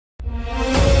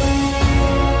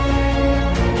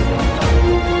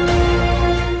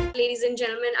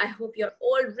I hope you're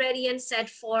all ready and set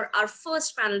for our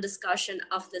first panel discussion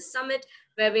of this summit,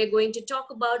 where we're going to talk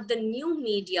about the new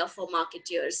media for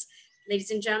marketeers.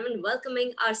 Ladies and gentlemen,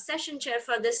 welcoming our session chair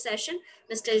for this session,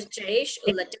 Mr. Jayesh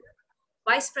Ullatte,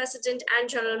 Vice President and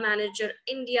General Manager,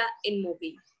 India in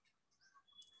Mobi.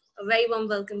 A very warm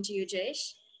welcome to you,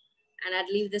 Jayesh. And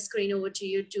I'd leave the screen over to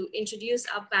you to introduce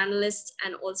our panelists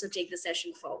and also take the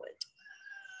session forward.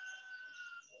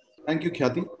 Thank you,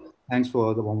 Khyati. Thanks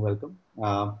for the warm welcome.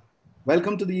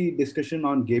 Welcome to the discussion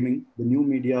on gaming, the new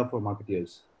media for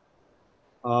marketeers.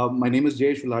 My name is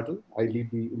Jayesh Ullatte. I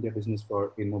lead the India business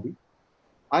for InMobi.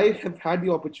 I have had the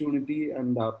opportunity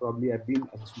and probably I've been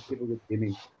associated with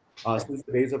gaming since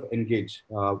the days of Engage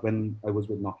when I was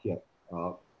with Nokia.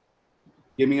 Uh,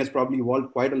 Gaming has probably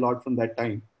evolved quite a lot from that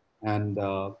time, and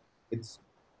it's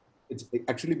it's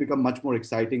actually become much more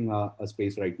exciting a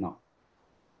space right now.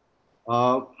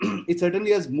 Uh, it certainly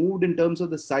has moved in terms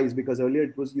of the size because earlier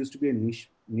it was used to be a niche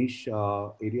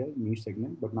area, niche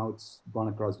segment, but now it's gone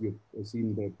across. You've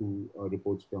seen the two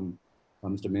reports from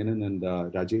Mr. Menon and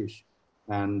Rajesh,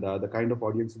 and the kind of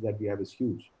audiences that we have is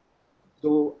huge.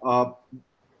 So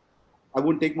I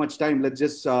won't take much time. Let's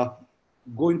just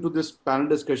go into this panel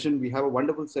discussion. We have a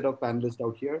wonderful set of panelists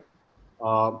out here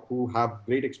who have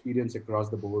great experience across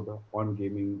the board on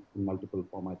gaming in multiple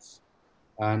formats.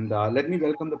 And let me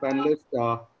welcome the panelists.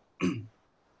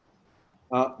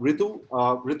 Ritu.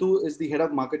 Ritu is the head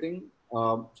of marketing.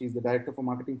 She's the director for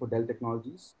marketing for Dell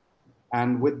Technologies.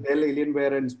 And with Dell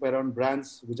Alienware and Inspiron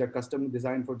brands, which are custom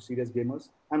designed for serious gamers,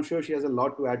 I'm sure she has a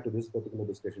lot to add to this particular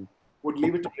discussion. Would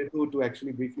leave it to Ritu to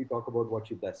actually briefly talk about what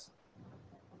she does.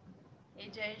 Hey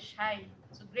Jayesh, hi.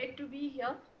 So great to be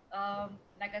here.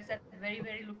 Like I said,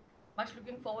 much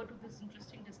looking forward to this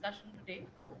interesting discussion today.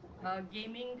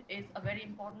 Gaming is a very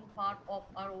important part of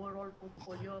our overall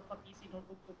portfolio, of our PC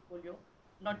notebook portfolio,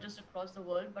 not just across the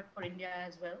world, but for India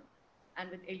as well. And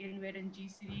with Alienware and G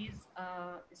series,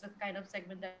 it's a kind of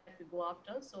segment that we go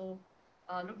after. So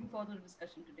looking forward to the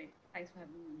discussion today. Thanks for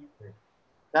having me here.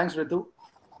 Thanks, Ritu.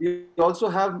 We also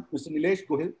have Mr. Nilesh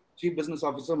Gohil, Chief Business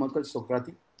Officer, Merkle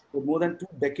Sokrati, with more than 2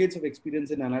 decades of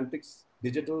experience in analytics,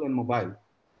 digital, and mobile.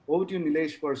 Over to you,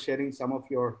 Nilesh, for sharing some of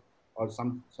your or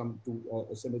some two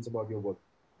sentences about your work.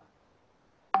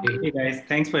 Hey guys,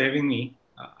 thanks for having me.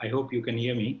 I hope you can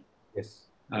hear me. Yes.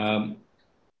 I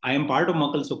am part of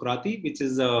Merkle Sokrati, which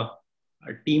is a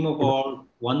team of about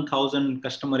 1,000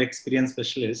 customer experience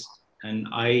specialists, and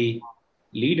I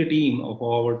lead a team of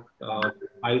about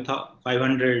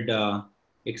 500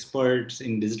 experts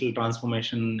in digital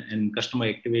transformation and customer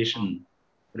activation,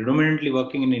 predominantly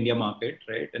working in India market,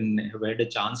 right? And have had a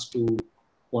chance to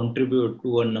contribute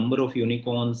to a number of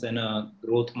unicorns and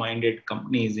growth-minded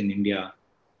companies in India.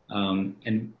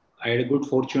 And I had a good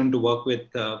fortune to work with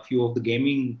a few of the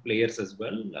gaming players as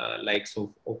well, likes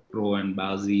of Pro and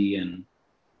Bazi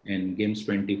and Games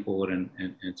 24 and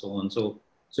so on. So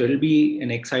it'll be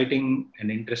an exciting and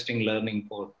interesting learning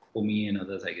for me and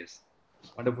others, I guess.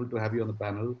 Wonderful to have you on the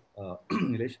panel,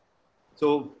 Nilesh.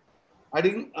 So I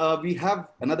think we have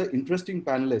another interesting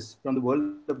panelist from the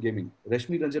world of gaming,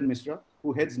 Rashmi Ranjan Mishra,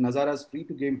 who heads Nazara's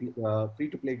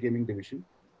free-to-play gaming division.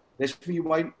 Rashmi,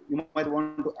 you might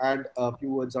want to add a few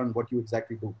words on what you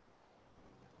exactly do.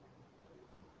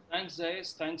 Thanks,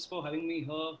 guys. Thanks for having me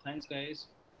here. Thanks, guys.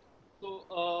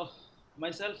 So,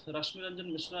 myself, Rashmi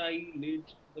Ranjan Mishra, I lead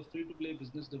the free-to-play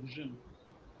business division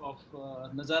of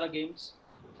Nazara Games,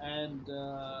 and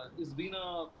it's been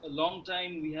a long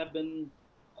time. We have been,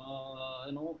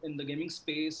 in the gaming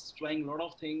space, trying a lot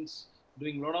of things,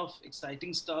 doing a lot of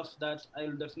exciting stuff that I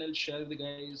will definitely share with the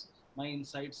guys my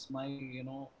insights, my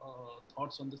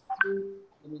thoughts on this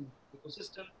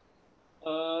ecosystem.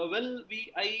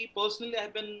 I personally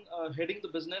have been heading the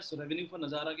business revenue for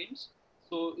Nazara Games.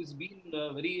 So it's been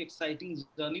a very exciting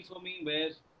journey for me where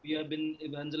we have been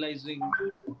evangelizing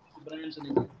brands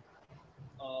and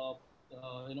uh,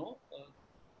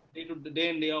 day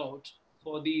in day out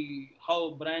for the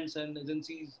how brands and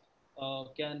agencies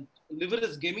can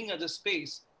leverage gaming as a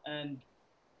space and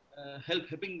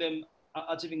helping them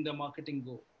achieving their marketing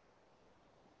goal.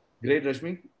 Great,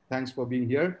 Rashmi. Thanks for being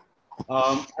here.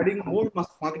 Adding more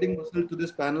marketing muscle to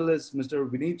this panel is Mr.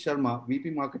 Vineet Sharma,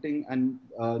 VP Marketing and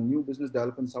New Business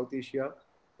Development South Asia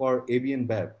for AB and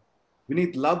Bev.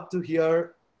 Vineet, love to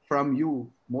hear from you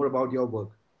more about your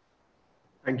work.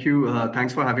 Thank you.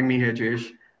 Thanks for having me here,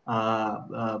 Jayesh. My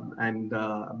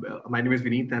name is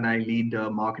Vineet, and I lead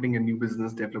marketing and new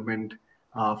business development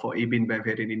for AB and Bev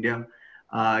here in India.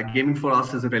 Gaming for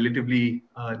us is a relatively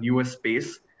newer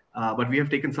space. But we have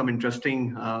taken some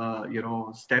interesting,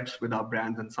 steps with our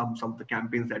brands, and some of the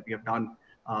campaigns that we have done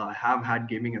have had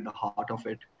gaming at the heart of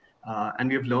it. and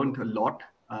we have learned a lot.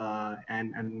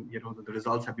 And the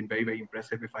results have been very, very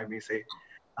impressive, if I may say.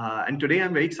 And today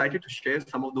I'm very excited to share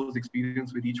some of those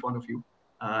experiences with each one of you,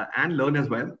 and learn as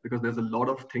well, because there's a lot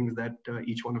of things that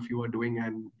each one of you are doing,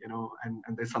 and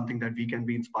there's something that we can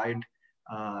be inspired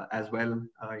as well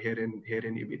here in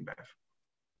EB InBev.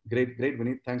 Great, great,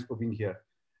 Vineet. Thanks for being here.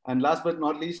 And last but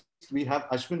not least, we have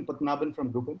Ashwin Patnaban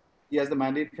from GroupM. He has the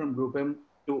mandate from GroupM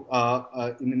to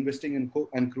in investing in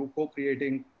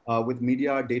co-creating with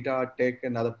media, data, tech,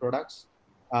 and other products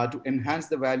to enhance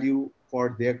the value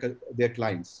for their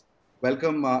clients.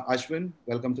 Welcome, Ashwin.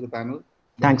 Welcome to the panel.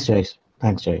 Thanks, Jayesh.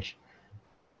 Thanks, Jayesh.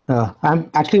 I'm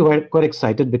actually quite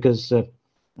excited because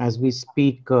as we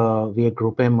speak, we at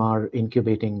GroupM are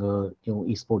incubating a new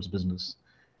esports business.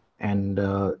 And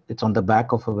it's on the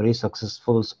back of a very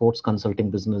successful sports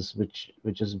consulting business, which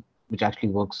actually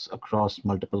works across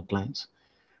multiple clients.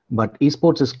 But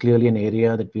esports is clearly an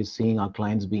area that we're seeing our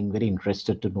clients being very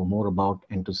interested to know more about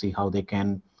and to see how they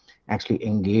can actually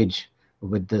engage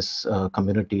with this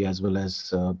community as well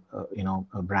as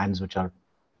brands which are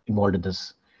involved in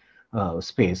this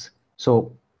space.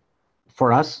 So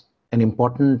for us, an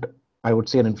important, I would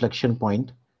say, an inflection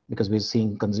point, because we're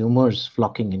seeing consumers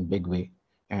flocking in big way,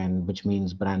 and which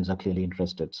means brands are clearly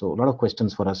interested. So a lot of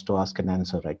questions for us to ask and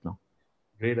answer right now.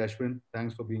 Great, Ashwin.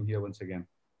 Thanks for being here once again.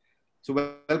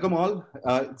 So welcome all.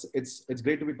 It's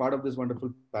great to be part of this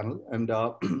wonderful panel. And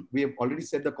we have already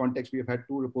set the context. We have had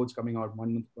two reports coming out,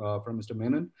 one from Mr.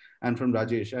 Menon and from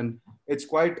Rajesh. And it's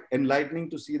quite enlightening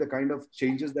to see the kind of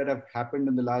changes that have happened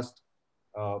in the last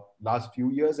few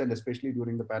years, and especially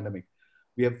during the pandemic.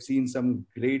 We have seen some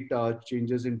great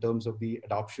changes in terms of the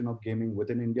adoption of gaming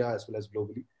within India as well as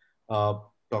globally.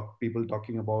 People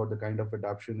talking about the kind of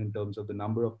adoption in terms of the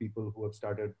number of people who have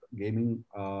started gaming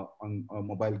on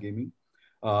mobile gaming,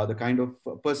 the kind of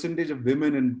percentage of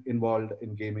women involved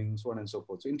in gaming, so on and so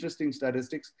forth. So interesting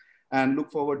statistics, and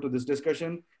look forward to this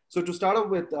discussion. So to start off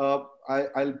with,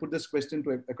 I'll put this question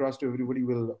across to everybody.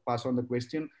 We'll pass on the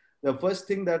question. The first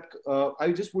thing that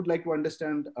I just would like to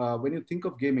understand, when you think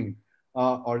of gaming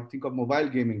or think of mobile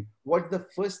gaming, what's the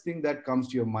first thing that comes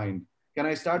to your mind? Can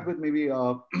I start with maybe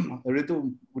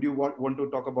Ritu? Would you want to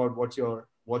talk about what's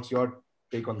your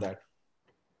take on that?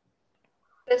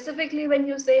 Specifically, when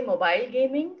you say mobile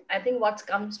gaming, I think what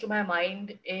comes to my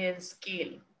mind is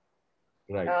scale.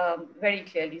 Right. Very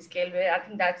clearly, scale. Where I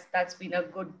think that's been a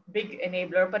good big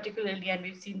enabler, particularly, and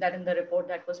we've seen that in the report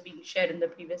that was being shared in the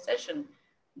previous session,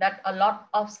 that a lot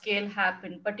of scale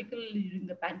happened, particularly during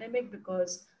the pandemic,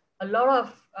 because a lot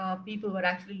of people were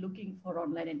actually looking for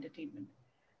online entertainment.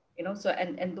 So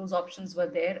and those options were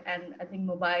there, and I think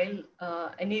mobile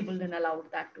enabled and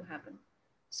allowed that to happen.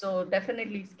 So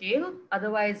definitely scale.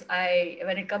 Otherwise,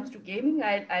 when it comes to gaming,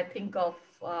 I think of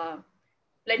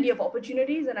plenty of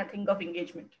opportunities, and I think of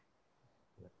engagement.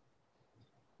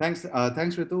 Thanks,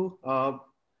 Ritu.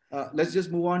 Let's just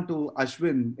move on to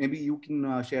Ashwin. Maybe you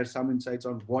can share some insights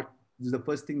on what is the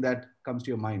first thing that comes to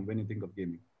your mind when you think of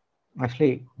gaming.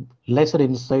 Actually, lesser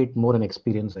insight, more an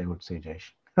experience, I would say, Jayesh.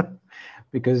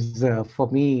 Because for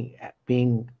me,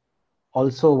 being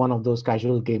also one of those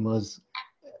casual gamers,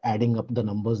 adding up the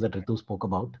numbers that Ritu spoke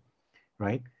about,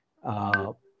 right?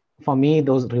 For me,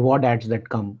 those reward ads that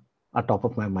come are top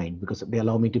of my mind, because they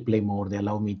allow me to play more. They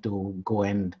allow me to go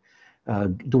and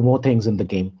do more things in the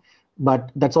game.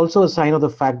 But that's also a sign of the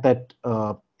fact that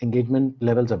engagement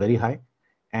levels are very high.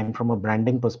 And from a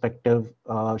branding perspective,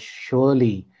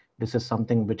 surely this is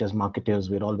something which, as marketers,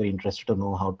 we're all very interested to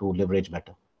know how to leverage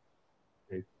better.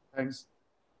 Great. Thanks.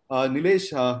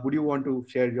 Nilesh, would you want to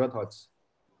share your thoughts?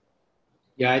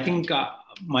 Yeah, I think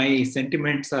my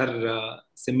sentiments are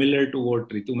similar to what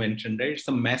Ritu mentioned, right? It's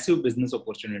a massive business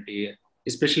opportunity,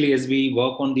 especially as we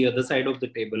work on the other side of the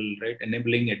table, right?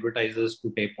 Enabling advertisers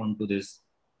to tap onto this.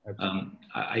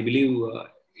 I believe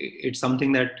it's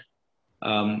something that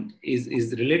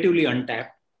is relatively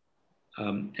untapped.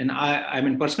 And I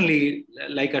mean, personally,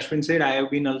 like Ashwin said, I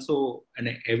have been also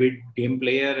an avid game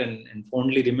player and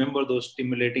fondly remember those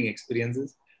stimulating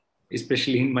experiences,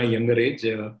 especially in my younger age.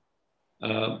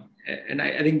 And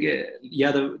I think,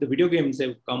 yeah, the video games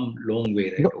have come long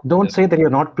way. Right? Don't say that you're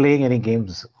not playing any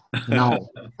games now.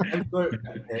 I'm sure.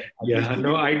 Yeah,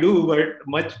 no, I do,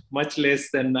 but much less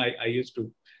than I used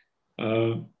to.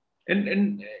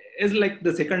 And as like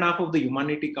the second half of the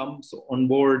humanity comes on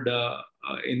board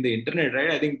in the internet,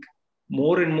 right? I think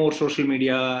more and more social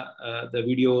media, the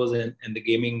videos and the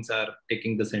gamings are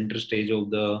taking the center stage of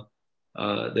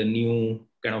the new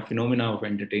kind of phenomena of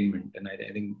entertainment. And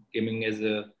I think gaming has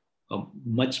a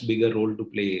much bigger role to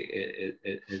play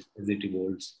as it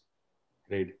evolves.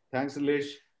 Great. Thanks, Nilesh.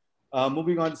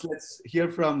 Moving on, so let's hear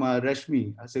from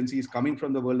Rashmi, since he's coming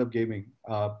from the world of gaming.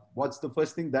 What's the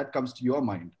first thing that comes to your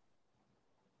mind?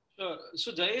 Sure.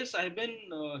 So, Jayesh, I've been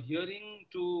hearing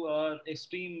to our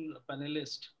esteemed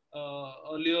panelist.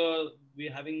 Earlier,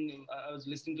 I was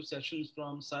listening to sessions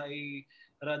from Sai,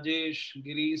 Rajesh,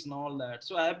 Girish, and all that.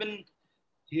 So, I've been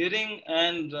hearing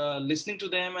and listening to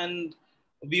them, and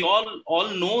we all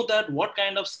know that what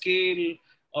kind of scale,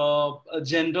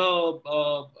 gender,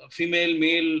 female,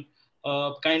 male,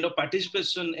 kind of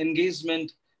participation,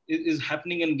 engagement is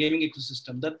happening in gaming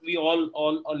ecosystem that we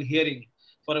all hearing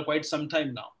for quite some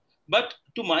time now. But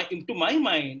to my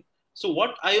mind, so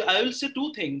what I will say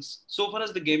two things so far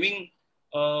as the gaming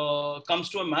comes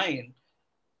to a mind,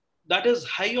 that is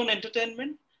high on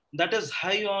entertainment, that is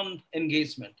high on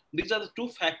engagement. These are the two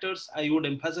factors I would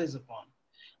emphasize upon.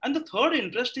 And the third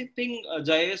interesting thing,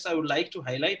 Jayesh, I would like to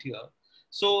highlight here.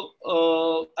 So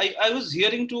I was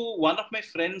hearing to one of my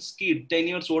friend's kid, 10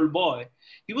 years old boy.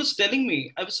 He was telling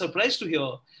me, I was surprised to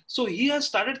hear. So he has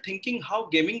started thinking how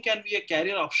gaming can be a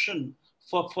career option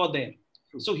for them.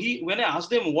 So when I asked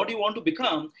them, what do you want to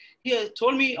become? He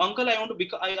told me, Uncle, I want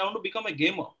to become a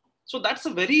gamer. So that's a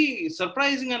very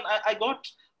surprising, and I got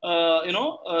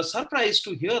surprised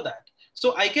to hear that.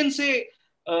 So I can say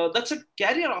that's a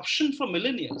career option for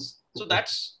millennials. So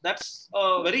that's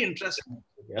very interesting,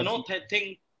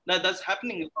 thing that's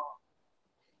happening.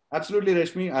 Absolutely,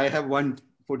 Rashmi. I have one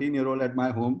 14-year-old at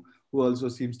my home who also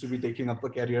seems to be taking up a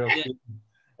career of gaming.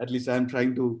 At least I'm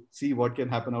trying to see what can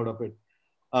happen out of it.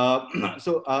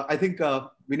 I think,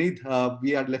 Vineet,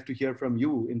 we are left to hear from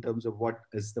you in terms of what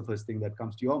is the first thing that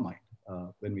comes to your mind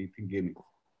when we think gaming.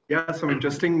 Yeah, some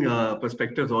interesting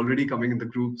perspectives already coming in the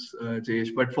groups,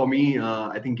 Jayesh. But for me,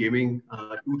 I think gaming,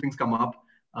 two things come up.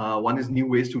 One is new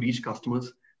ways to reach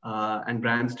customers, and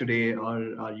brands today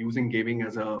are using gaming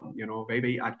as a very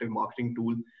very active marketing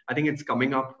tool. I think it's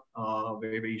coming up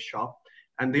very very sharp,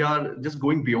 and they are just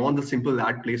going beyond the simple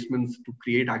ad placements to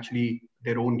create actually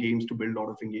their own games to build a lot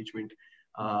of engagement.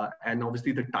 And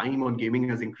obviously, the time on gaming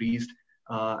has increased,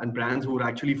 and brands who are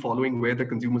actually following where the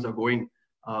consumers are going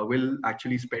will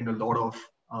actually spend a lot of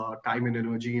time and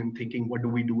energy in thinking what do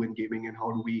we do in gaming and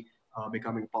how do we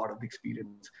becoming part of the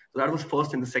experience. So that was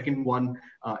first, and the second one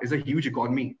is a huge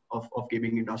economy of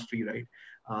gaming industry, right?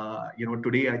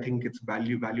 Today I think it's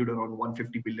valued around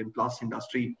 150 billion plus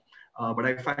industry. But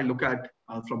if I look at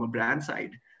from a brand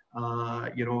side,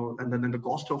 and then the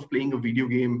cost of playing a video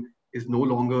game is no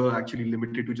longer actually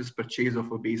limited to just purchase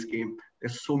of a base game.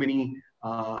 There's so many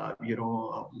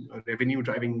revenue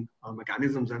driving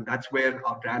mechanisms, and that's where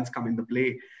our brands come into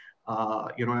play.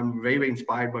 I'm very very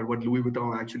inspired by what Louis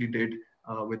Vuitton actually did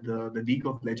with the League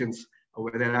of Legends,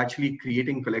 where they're actually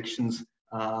creating collections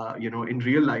in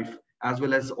real life as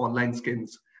well as online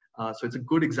skins. So it's a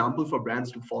good example for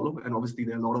brands to follow, and obviously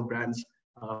there are a lot of brands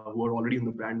who are already in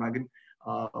the brand wagon.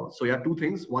 So yeah, two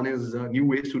things. One is new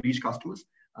ways to reach customers,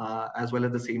 as well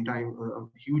at the same time a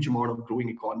huge amount of growing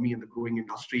economy and the growing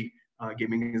industry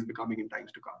gaming is becoming in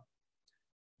times to come.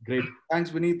 Great.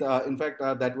 Thanks, Vineet. In fact,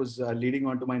 that was leading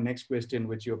on to my next question,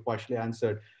 which you have partially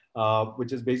answered,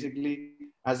 which is basically,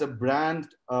 as a brand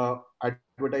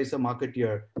advertiser,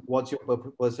 marketeer, what's your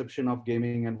perception of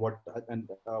gaming, and what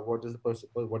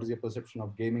is your perception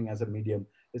of gaming as a medium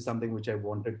is something which I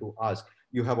wanted to ask.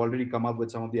 You have already come up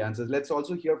with some of the answers. Let's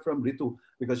also hear from Ritu,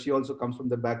 because she also comes from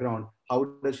the background. How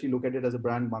does she look at it as a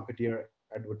brand marketeer,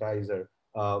 advertiser?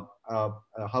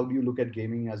 How do you look at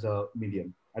gaming as a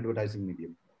medium, advertising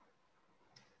medium?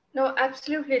 No,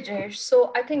 absolutely, Jayesh.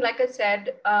 So I think, like I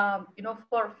said,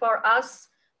 for us,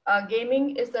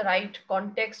 gaming is the right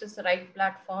context, it's the right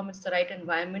platform, it's the right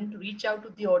environment to reach out to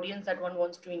the audience that one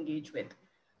wants to engage with.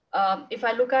 If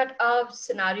I look at a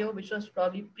scenario which was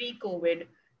probably pre-COVID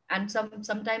and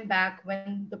some time back,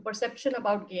 when the perception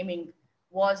about gaming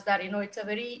was that it's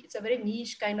a very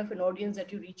niche kind of an audience that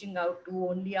you're reaching out to,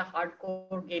 only a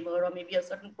hardcore gamer or maybe a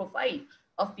certain profile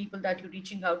of people that you're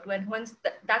reaching out to, and once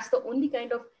that's the only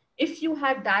kind of, if you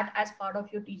had that as part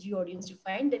of your TG audience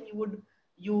defined, then you would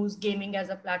use gaming as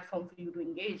a platform for you to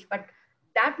engage. But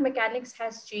that mechanics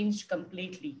has changed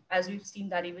completely, as we've seen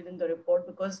that even in the report,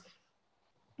 because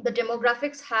the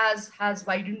demographics has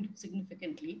widened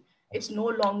significantly. It's no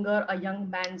longer a young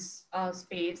man's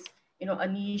space, a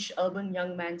niche urban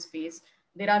young man space.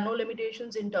 There are no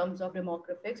limitations in terms of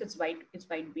demographics. It's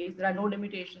wide based. There are no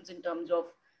limitations in terms of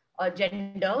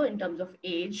gender, in terms of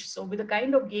age. So with the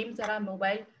kind of games that are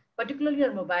mobile, particularly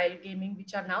on mobile gaming,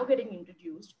 which are now getting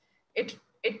introduced, it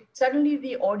suddenly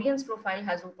the audience profile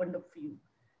has opened up for you.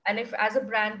 And if as a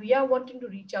brand we are wanting to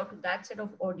reach out to that set of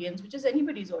audience, which is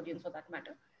anybody's audience for that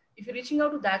matter, if you're reaching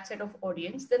out to that set of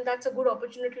audience, then that's a good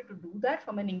opportunity to do that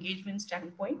from an engagement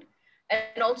standpoint.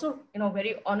 And also,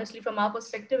 very honestly, from our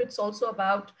perspective, it's also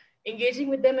about engaging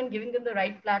with them and giving them the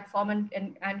right platform,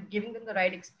 and giving them the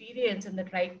right experience and the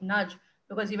right nudge,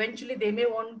 because eventually they may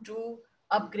want to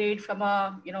upgrade from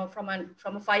a from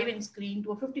a 5-inch screen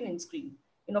to a 15-inch screen,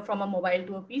 from a mobile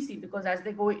to a PC, because as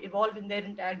they go evolve in their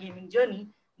entire gaming journey,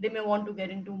 they may want to get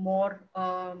into more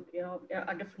a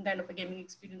different kind of a gaming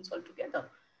experience altogether.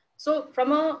 So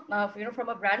from a from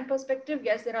a brand perspective,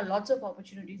 yes, there are lots of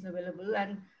opportunities available,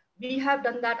 and we have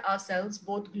done that ourselves,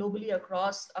 both globally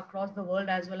across the world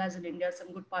as well as in India.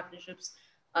 Some good partnerships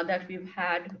that we've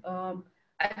had.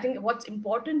 I think what's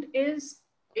important is,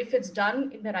 if it's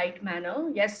done in the right manner.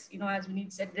 Yes, as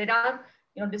Vineet said, there are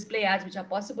display ads which are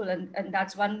possible, and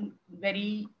that's one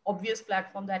very obvious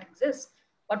platform that exists.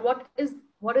 But what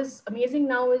is amazing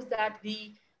now is that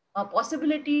the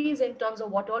possibilities in terms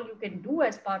of what all you can do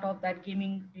as part of that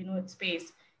gaming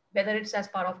space, whether it's as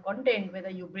part of content, whether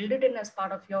you build it in as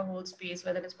part of your whole space,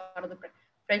 whether it's part of the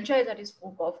franchise that you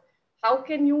spoke of, how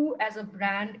can you as a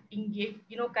brand engage,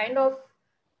 kind of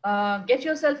get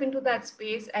yourself into that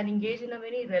space and engage in a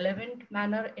very relevant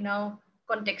manner in a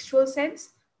contextual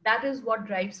sense. That is what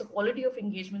drives the quality of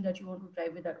engagement that you want to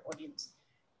drive with that audience.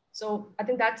 So I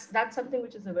think that's something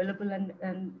which is available,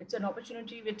 and it's an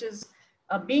opportunity which is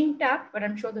being tapped, but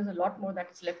I'm sure there's a lot more that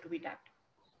is left to be tapped.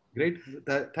 Great.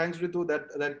 Thanks, Ritu.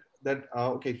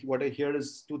 Okay. What I hear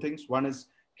is two things. One is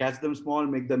catch them small,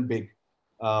 make them big.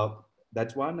 Uh,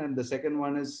 that's one, and the second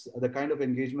one is the kind of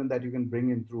engagement that you can bring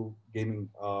in through gaming,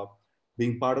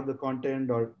 being part of the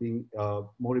content or being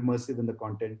more immersive in the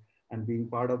content and being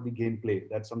part of the gameplay.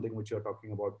 That's something which you're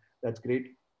talking about. That's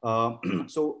great.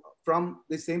 So, from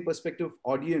the same perspective,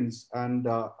 audience, and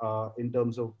in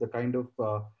terms of the kind of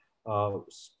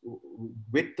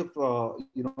width of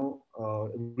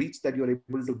reach that you're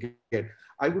able to get.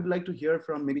 I would like to hear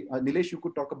from maybe Nilesh. You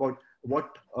could talk about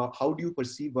how do you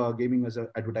perceive gaming as an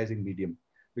advertising medium?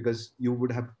 Because you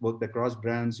would have worked across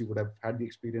brands, you would have had the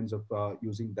experience of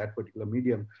using that particular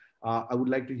medium. I would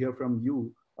like to hear from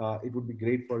you. It would be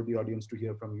great for the audience to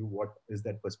hear from you. What is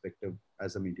that perspective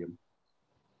as a medium?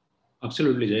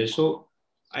 Absolutely, Jay. So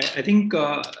I think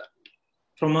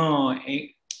from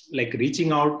like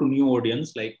reaching out to new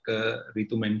audience, like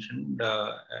Ritu mentioned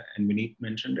and Vineet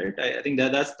mentioned, right? I think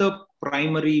that's the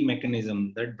primary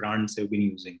mechanism that brands have been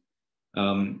using.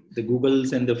 The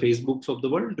Googles and the Facebooks of the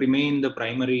world remain the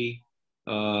primary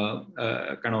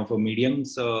kind of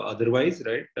mediums otherwise,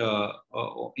 right?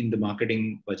 In the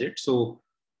marketing budget. So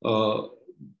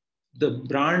the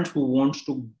brand who wants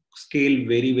to scale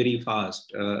very, very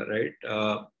fast, right?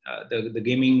 The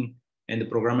gaming and the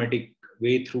programmatic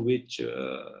way through which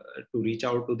to reach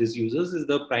out to these users is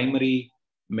the primary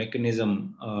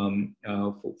mechanism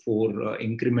for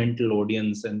incremental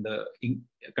audience and the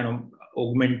kind of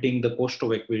augmenting the cost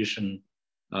of acquisition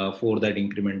for that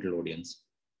incremental audience.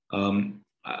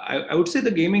 I would say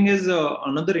the gaming is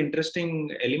another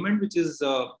interesting element, which is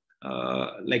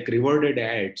like rewarded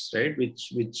ads, right?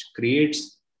 Which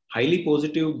creates highly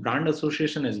positive brand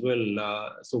association as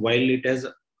well. So while it has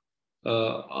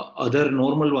other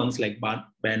normal ones like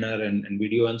banner and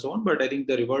video and so on, but I think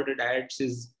the rewarded ads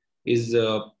is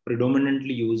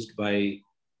predominantly used by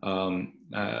kind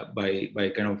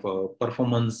of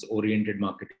performance oriented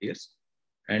marketeers.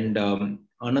 And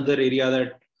another area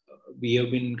that we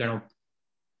have been kind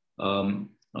of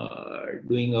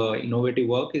doing innovative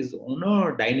work is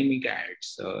on dynamic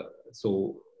ads.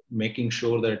 So making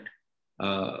sure that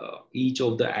each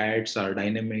of the ads are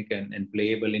dynamic and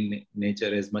playable in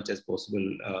nature as much as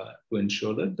possible to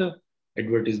ensure that the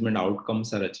advertisement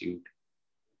outcomes are achieved.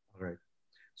 All right.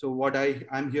 So what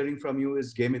I'm hearing from you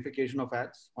is gamification of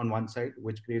ads on one side,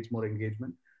 which creates more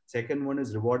engagement. Second one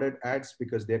is rewarded ads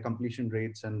because their completion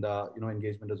rates and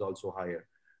engagement is also higher.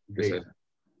 Great.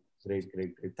 Yes,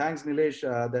 Great. Thanks, Nilesh.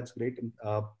 That's great.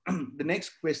 The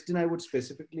next question I would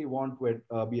specifically want to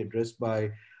be addressed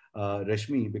by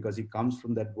Rashmi, because he comes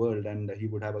from that world and he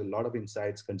would have a lot of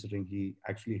insights considering he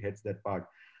actually heads that part.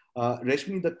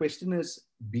 Rashmi, the question is,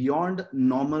 beyond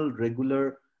normal,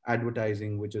 regular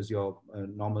advertising, which is your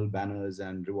normal banners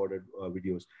and rewarded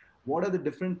videos, what are the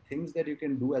different things that you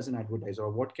can do as an advertiser,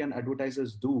 or what can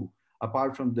advertisers do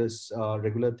apart from this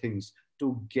regular things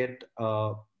to get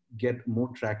more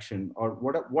traction, or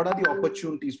what are the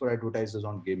opportunities for advertisers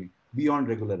on gaming beyond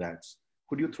regular ads?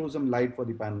 Could you throw some light for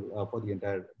the panel, for the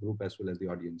entire group as well as the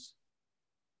audience?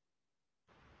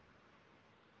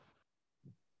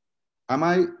 Am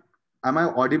I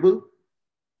audible?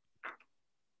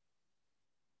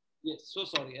 Yes, so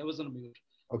sorry, I was on mute.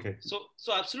 Okay. So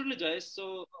absolutely, Jay.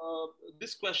 So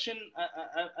this question,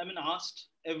 I mean, asked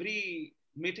every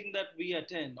meeting that we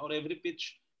attend or every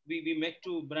pitch we make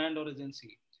to brand or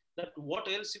agency, that what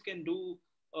else you can do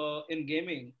in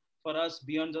gaming for us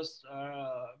beyond just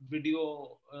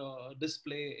video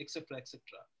display, etc., etc.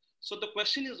 So the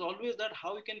question is always that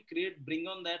how you can bring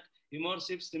on that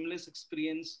immersive, seamless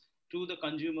experience to the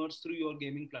consumers through your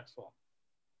gaming platform.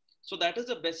 So that is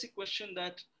a basic question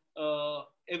that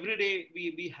every day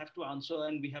we have to answer,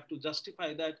 and we have to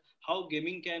justify that how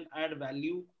gaming can add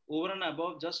value over and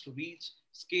above just reach,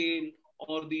 scale,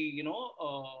 or the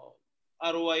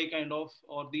ROI kind of,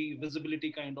 or the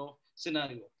visibility kind of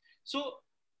scenario. So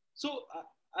so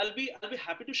I'll be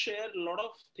happy to share a lot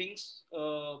of things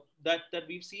that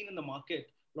we've seen in the market,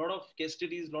 a lot of case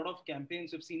studies, a lot of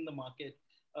campaigns we've seen in the market,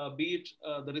 be it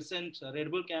the recent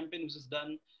Red Bull campaign, which is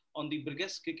done on the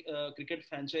biggest cricket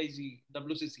franchisee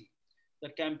WCC.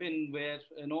 That campaign where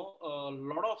a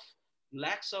lot of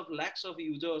lakhs of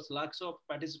users, lakhs of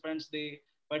participants, they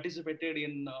participated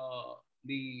in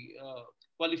the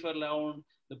qualifier round,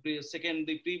 the pre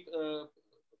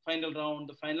final round,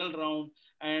 the final round,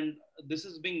 and this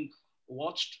is being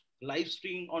watched live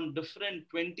stream on different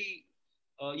 20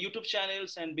 YouTube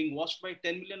channels and being watched by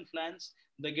 10 million fans.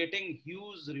 They're getting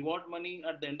huge reward money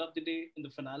at the end of the day in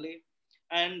the finale.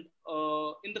 And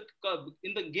in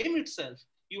the game itself,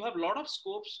 you have a lot of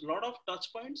scopes, a lot of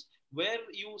touch points where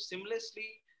you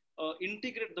seamlessly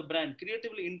integrate the brand,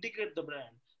 creatively integrate the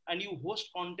brand, and you host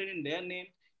content in their name.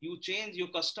 You change, you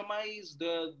customize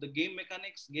the game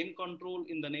mechanics, game control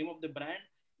in the name of the brand.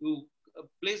 You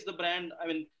place the brand, I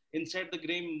mean, inside the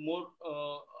game more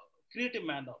creative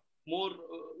manner, more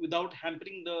without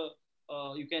hampering the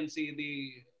you can see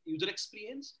the user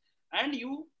experience, and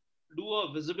you do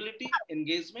a visibility,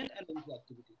 engagement, and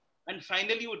interactivity. And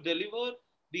finally, you deliver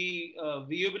the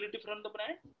viewability from the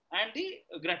brand and the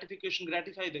gratification,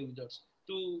 gratify the users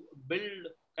to build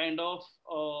kind of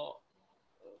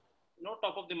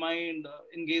top of the mind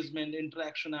engagement,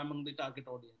 interaction among the target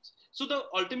audience. So the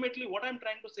ultimately, what I'm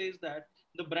trying to say is that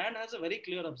the brand has a very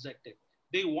clear objective.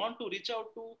 They want to reach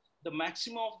out to the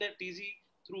maximum of their TZ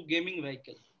through gaming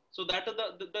vehicle. So that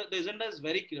the agenda is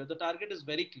very clear. The target is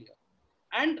very clear.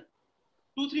 And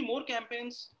two, three more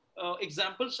campaigns,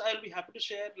 examples I'll be happy to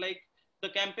share, like the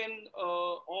campaign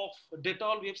of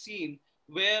Dettol we have seen,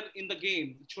 where in the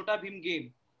game, Chota Bhim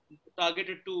game,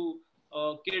 targeted to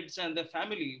kids and their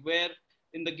family, where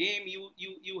in the game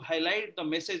you highlight the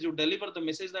message, you deliver the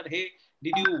message that, hey,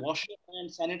 did you wash your hand,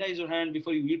 sanitize your hand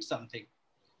before you eat something?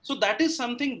 So that is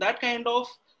something, that kind of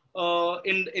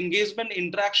engagement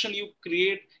interaction you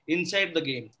create inside the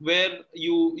game, where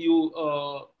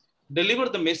you deliver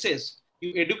the message,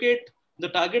 you educate the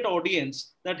target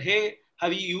audience that, hey,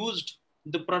 have you used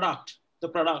the product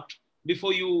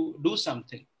before you do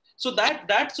something? So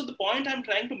so the point I'm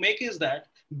trying to make is that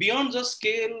beyond just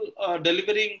scale,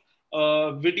 delivering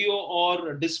video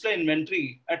or display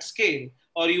inventory at scale,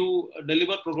 or you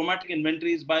deliver programmatic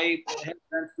inventories by help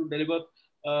brands to deliver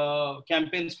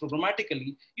campaigns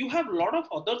programmatically, you have a lot of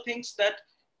other things that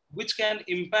which can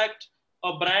impact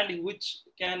a brand, which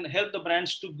can help the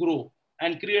brands to grow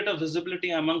and create a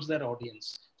visibility amongst their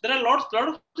audience. There are lot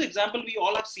of examples we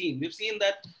all have seen. We've seen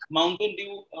that Mountain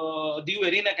Dew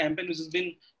Arena campaign, which has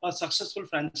been a successful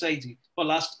franchisee for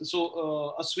last.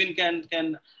 So Aswin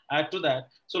can add to that.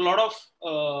 So a lot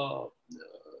of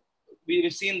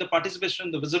we've seen the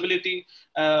participation, the visibility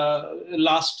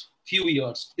last few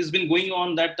years. It's been going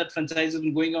on, that franchise has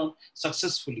been going on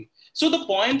successfully. So the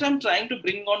point I'm trying to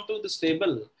bring onto this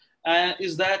table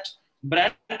is that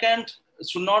brand can't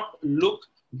should not look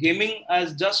gaming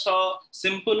as just a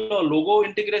simple or logo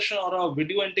integration or a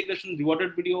video integration,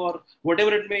 rewarded video or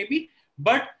whatever it may be.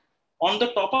 But on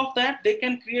the top of that, they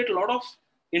can create a lot of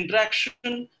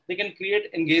interaction, they can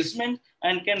create engagement,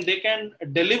 and they can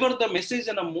deliver the message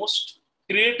in a most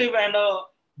creative and a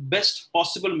best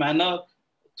possible manner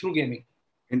through gaming.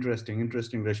 Interesting,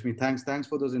 Rashmi. Thanks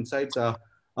for those insights.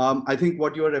 I think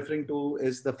what you are referring to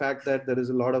is the fact that there is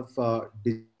a lot of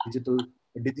digital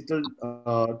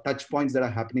touch points that are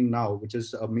happening now, which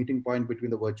is a meeting point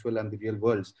between the virtual and the real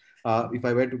worlds. If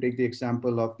I were to take the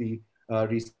example of the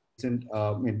recent,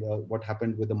 what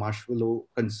happened with the Marshmallow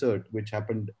concert, which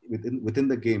happened within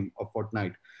the game of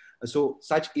Fortnite. So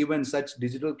such events, such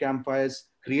digital campfires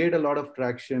create a lot of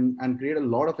traction and create a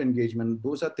lot of engagement.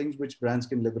 Those are things which brands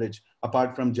can leverage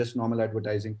apart from just normal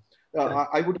advertising.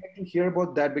 I would like to hear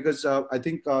about that because I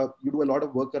think you do a lot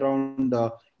of work around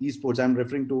esports. I'm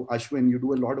referring to Ashwin. You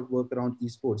do a lot of work around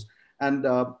esports. And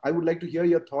I would like to hear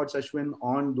your thoughts, Ashwin,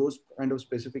 on those kind of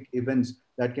specific events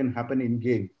that can happen in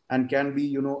game and can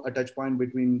be, a touch point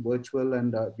between virtual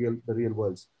and the real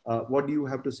worlds. What do you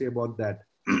have to say about that?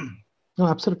 No,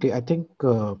 absolutely. I think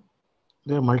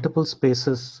there are multiple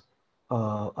spaces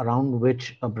around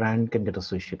which a brand can get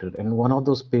associated, and one of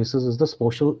those spaces is the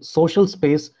social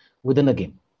space within a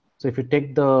game. So if you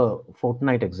take the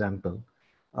Fortnite example,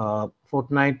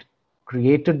 Fortnite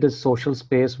created this social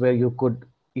space where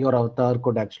your avatar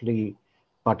could actually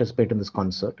participate in this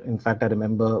concert. In fact, I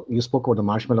remember you spoke about the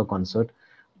Marshmallow concert,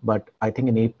 but I think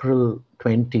in April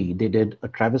 20 they did a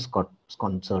Travis Scott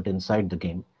concert inside the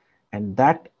game, and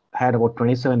that had about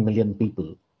 27 million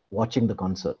people watching the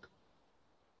concert,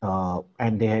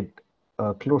 and they had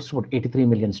close to about 83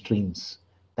 million streams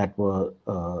that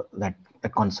a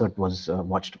concert was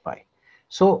watched by.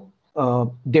 So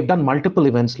they've done multiple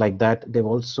events like that. They've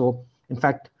also, in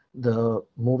fact, the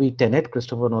movie Tenet,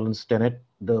 Christopher Nolan's Tenet,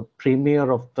 the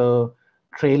premiere of the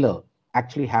trailer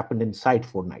actually happened inside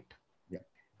Fortnite. Yeah.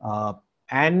 Uh,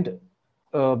 and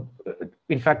uh,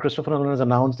 in fact, Christopher Nolan has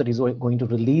announced that he's going to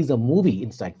release a movie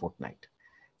inside Fortnite.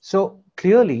 So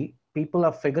clearly, people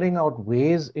are figuring out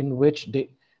ways in which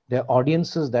their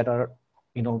audiences that are,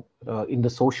 in the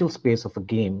social space of a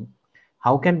game,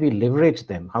 how can we leverage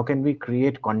them? How can we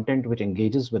create content which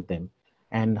engages with them?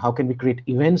 And how can we create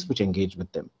events which engage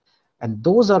with them? And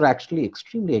those are actually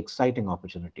extremely exciting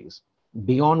opportunities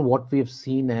beyond what we've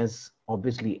seen as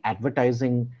obviously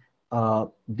advertising.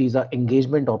 These are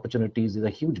engagement opportunities. These are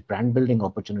huge brand building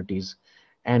opportunities,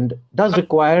 and does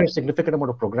require a significant amount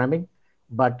of programming.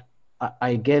 But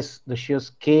I guess the sheer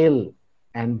scale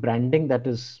and branding that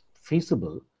is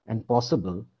feasible and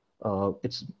possible,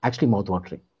 it's actually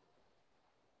mouth-watering.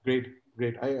 Great,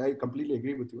 great. I completely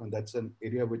agree with you, and that's an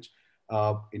area which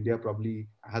India probably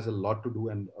has a lot to do,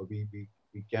 and we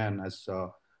can, as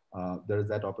there is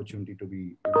that opportunity to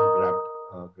be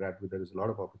grabbed with. There is a lot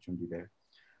of opportunity there.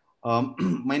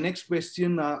 My next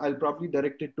question, I'll probably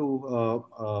direct it to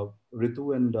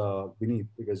Ritu and Vineet,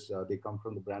 because they come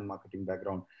from the brand marketing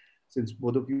background. Since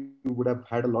both of you would have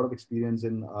had a lot of experience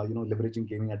in leveraging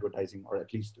gaming advertising, or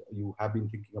at least you have been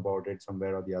thinking about it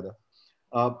somewhere or the other.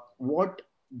 What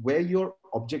were your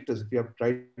objectives? If you have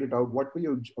tried it out, what were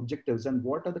your objectives, and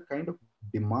what are the kind of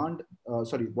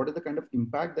what are the kind of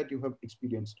impact that you have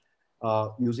experienced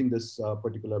using this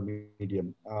particular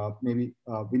medium? Maybe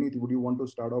Vineet, would you want to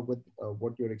start off with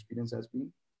what your experience has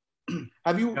been?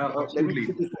 Have you, Yeah, let me put absolutely.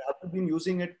 it this way, have you been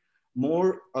using it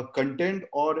more content,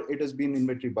 or it has been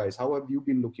inventory buys? How have you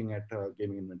been looking at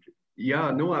gaming inventory?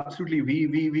 Yeah, no, absolutely.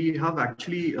 We have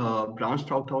actually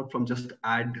branched out from just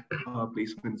ad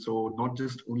placement. So not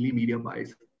just only media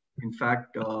buys. In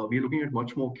fact, we are looking at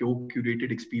much more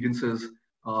curated experiences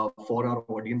for our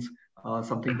audience.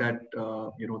 Something that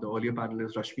the earlier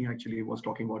panelist Rashmi actually was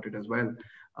talking about it as well.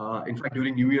 In fact,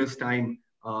 during New Year's time,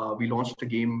 we launched a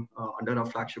game under our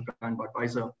flagship brand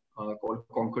Budweiser called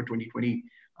Conquer 2020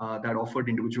 that offered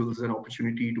individuals an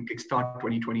opportunity to kickstart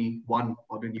 2021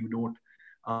 on a new note.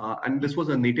 And this was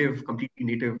a completely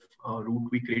native route.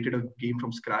 We created a game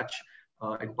from scratch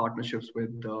in partnerships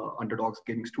with Underdogs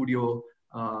Gaming Studio,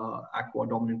 Aqua,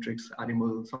 Dominatrix,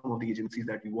 Animal, some of the agencies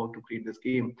that we worked to create this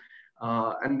game.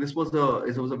 And it was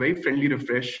a very friendly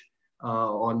refresh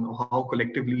on how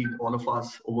collectively all of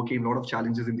us overcame a lot of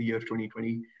challenges in the year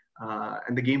 2020.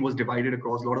 And the game was divided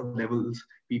across a lot of levels,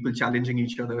 people challenging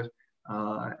each other.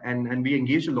 And we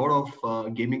engaged a lot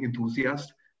of gaming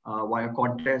enthusiasts via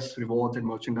contests, rewards, and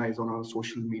merchandise on our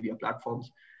social media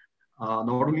platforms. Not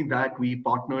only that, we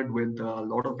partnered with a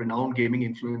lot of renowned gaming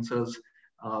influencers,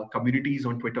 communities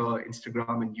on Twitter,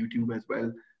 Instagram, and YouTube as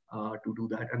well to do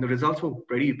that. And the results were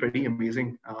pretty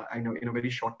amazing. I know in a very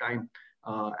short time,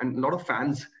 and a lot of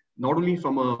fans, not only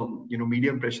from a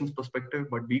media impressions perspective,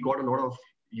 but we got a lot of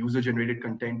user-generated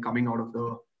content coming out of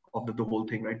the whole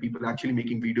thing, right? People actually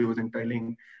making videos and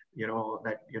telling,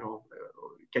 that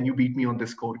can you beat me on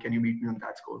this score? Can you beat me on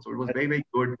that score? So it was very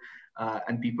good,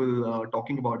 and people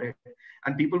talking about it,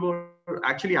 and people were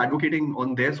actually advocating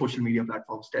on their social media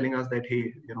platforms, telling us that,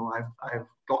 hey, I've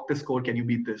clocked this score. Can you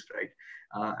beat this, right?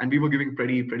 And we were giving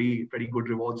pretty good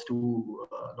rewards to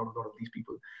a lot of these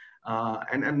people.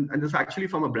 And this actually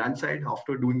from a brand side,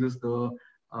 after doing this,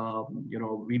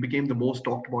 we became the most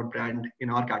talked about brand in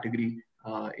our category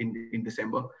in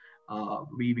December.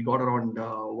 We got around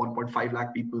 1.5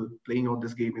 lakh people playing out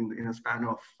this game in a span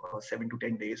of 7 to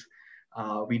 10 days.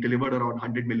 We delivered around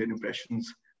 100 million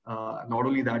impressions. Not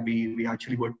only that, we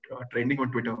actually were trending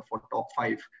on Twitter for top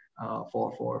 5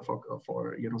 for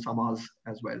some hours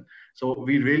as well. So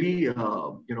we really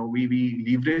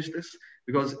we leveraged this,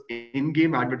 because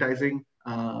in-game advertising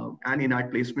and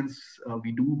in-ad placements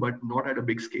we do, but not at a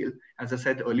big scale. As I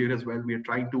said earlier as well, we are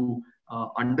trying to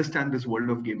understand this world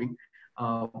of gaming.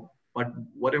 But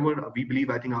whatever we believe,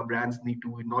 I think our brands need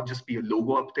to not just be a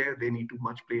logo up there; they need to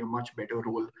play a much better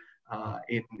role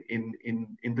in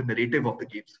the narrative of the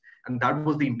games. And that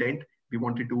was the intent. We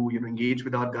wanted to engage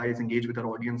with our guys, engage with our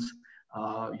audience,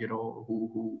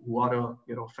 who are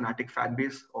a fanatic fan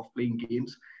base of playing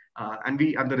games, and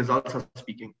the results are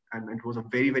speaking. And it was a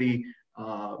very very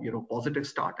positive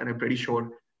start, and I'm pretty sure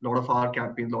a lot of our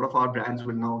campaigns, a lot of our brands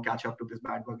will now catch up to this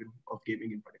bandwagon of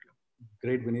gaming in particular.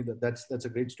 Great, Vinny. That's a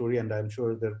great story, and I'm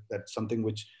sure that that's something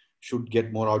which should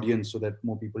get more audience so that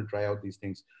more people try out these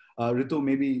things. Ritu,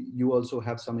 maybe you also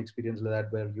have some experience like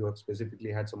that where you have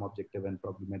specifically had some objective and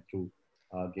probably met through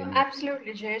gaming.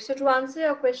 Absolutely, Jay. So to answer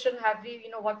your question, have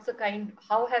we, what's the kind,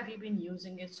 how have we been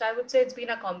using it? So I would say it's been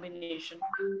a combination.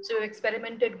 So we've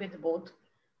experimented with both,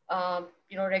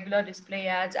 regular display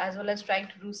ads as well as trying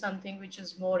to do something which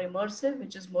is more immersive,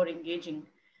 which is more engaging.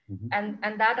 Mm-hmm.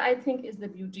 And that I think is the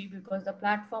beauty, because the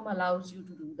platform allows you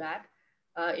to do that.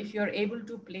 If you're able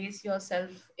to place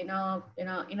yourself in a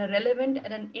relevant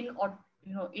and an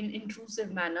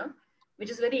intrusive manner, which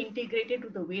is very integrated to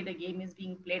the way the game is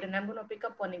being played. And I'm going to pick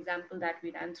up one example that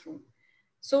we ran through.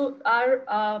 So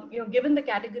our, given the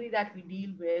category that we deal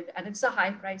with, and it's a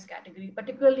high price category,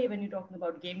 particularly when you're talking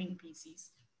about gaming PCs,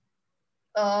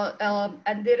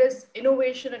 and there is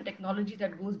innovation and technology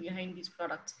that goes behind these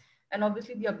products. And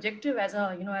obviously the objective as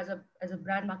a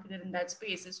brand marketer in that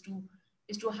space is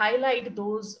to highlight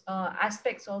those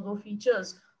aspects or those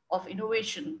features of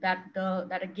innovation that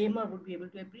a gamer would be able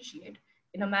to appreciate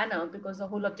in a manner, because the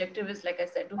whole objective is, like I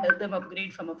said, to help them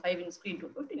upgrade from a 5-inch screen to a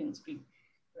 15-inch screen,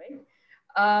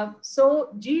 right?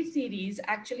 So G series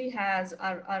actually has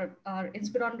our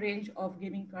Inspiron range of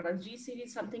gaming products. G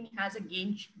series something has a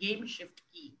game shift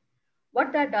key.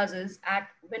 What that does is, at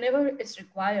whenever it's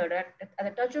required, at the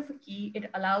touch of a key, it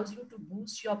allows you to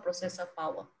boost your processor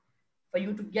power for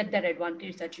you to get that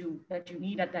advantage that you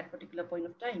need at that particular point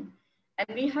of time.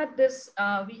 And we had this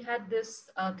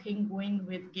thing going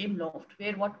with Gameloft,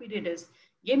 where what we did is,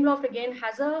 Gameloft again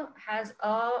has a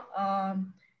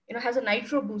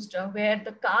nitro booster where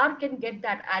the car can get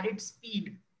that added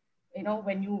speed.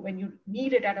 When you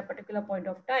need it at a particular point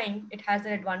of time, it has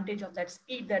the advantage of that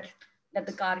speed that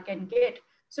the car can get.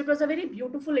 So it was a very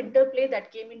beautiful interplay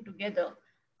that came in together,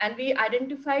 and we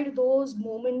identified those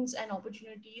moments and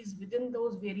opportunities within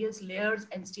those various layers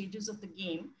and stages of the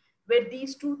game where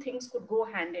these two things could go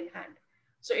hand in hand.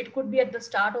 So it could be at the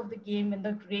start of the game when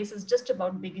the race is just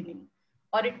about beginning,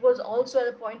 or it was also at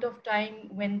a point of time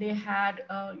when they had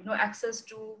access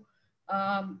to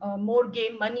more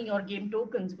game money or game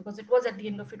tokens, because it was at the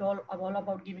end of it all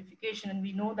about gamification. And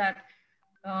we know that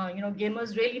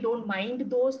gamers really don't mind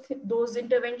those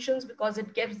interventions, because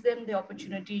it gives them the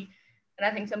opportunity. And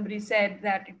I think somebody said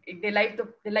that they like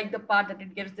the part that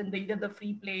it gives them either the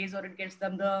free plays, or it gives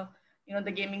them the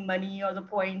gaming money or the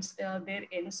points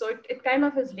therein. So it kind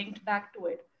of is linked back to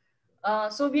it.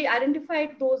 So we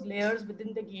identified those layers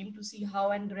within the game to see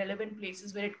how, and the relevant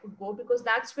places where it could go, because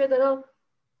that's where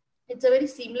it's a very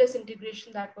seamless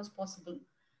integration that was possible.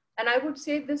 And I would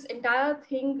say this entire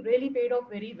thing really paid off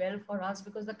very well for us,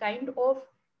 because the kind of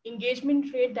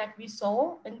engagement rate that we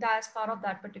saw in the, as part of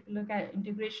that particular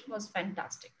integration was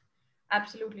fantastic,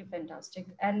 absolutely fantastic.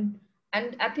 And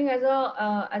I think as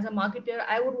a marketer,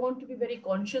 I would want to be very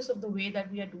conscious of the way that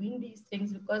we are doing these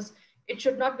things, because it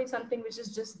should not be something which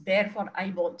is just there for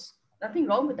eyeballs. Nothing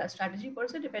wrong with that strategy per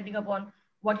se, depending upon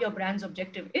what your brand's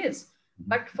objective is.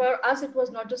 But for us, it was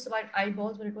not just about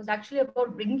eyeballs, but it was actually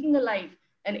about bringing alive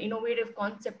an innovative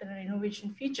concept and an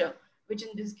innovation feature, which in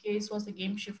this case was the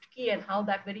game shift key, and how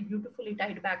that very beautifully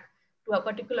tied back to a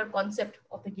particular concept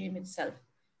of the game itself.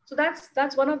 So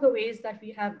that's one of the ways that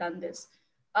we have done this.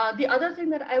 The other thing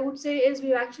that I would say is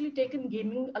we've actually taken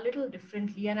gaming a little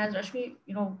differently. And as Rashmi,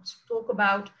 spoke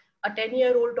about a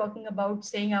 10-year-old talking about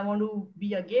saying, I want to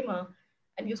be a gamer,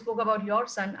 and you spoke about your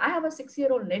son. I have a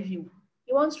 6-year-old nephew.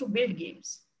 He wants to build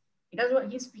games. He doesn't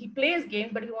want, he plays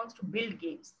games, but he wants to build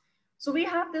games. So we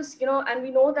have this, and we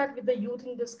know that with the youth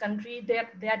in this country,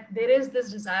 that there is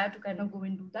this desire to kind of go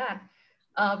into that.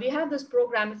 We have this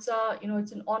program. It's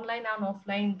an online and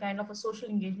offline kind of a social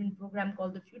engagement program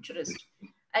called the Futurist.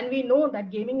 And we know that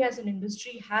gaming as an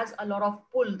industry has a lot of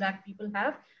pull that people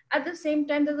have. At the same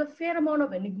time, there's a fair amount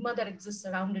of enigma that exists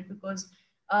around it, because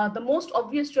the most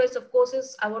obvious choice, of course,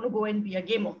 is I want to go and be a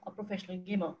gamer, a professional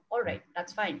gamer. All right,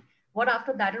 that's fine. What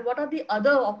after that? And what are the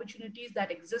other opportunities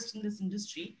that exist in this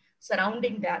industry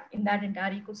surrounding that, in that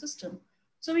entire ecosystem?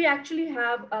 So we actually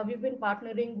have we've been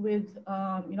partnering with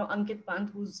Ankit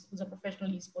Pant, who's a professional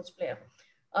esports player,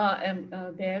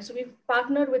 there. So we've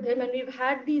partnered with him, and we've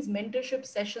had these mentorship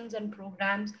sessions and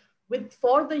programs with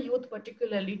for the youth,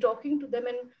 particularly talking to them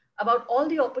and about all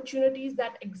the opportunities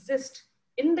that exist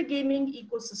in the gaming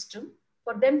ecosystem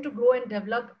for them to grow and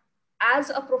develop as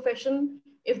a profession,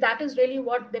 if that is really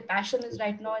what their passion is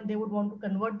right now and they would want to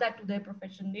convert that to their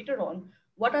profession later on.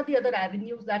 What are the other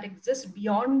avenues that exist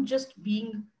beyond just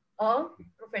being a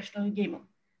professional gamer?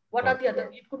 What are the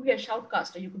other? It could be a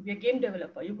shoutcaster, you could be a game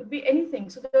developer, you could be anything.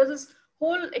 So there was this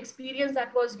whole experience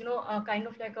that was, kind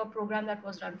of like a program that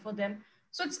was run for them.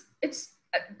 So it's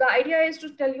the idea is to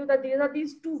tell you that there are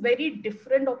these two very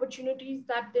different opportunities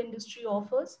that the industry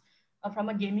offers from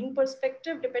a gaming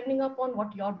perspective, depending upon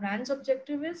what your brand's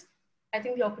objective is. I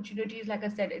think the opportunities, like I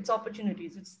said, it's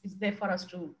opportunities. It's there for us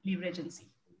to leverage and see.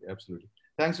 Absolutely.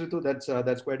 Thanks, Ritu.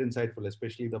 That's quite insightful,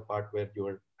 especially the part where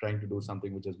you're trying to do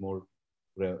something which is more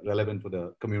relevant for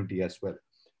the community as well,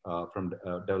 from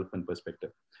the development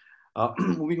perspective.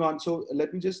 Moving on, so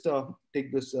let me just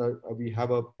take this. We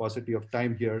have a paucity of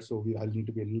time here, so I'll need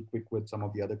to be a little quick with some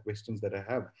of the other questions that I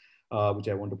have, which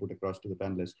I want to put across to the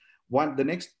panelists. The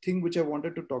next thing which I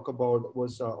wanted to talk about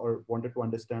was, or wanted to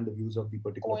understand the views of the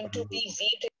particular panel.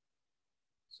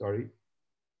 Sorry.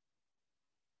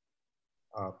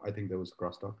 I think there was a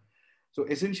crosstalk. So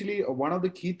essentially, one of the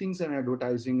key things in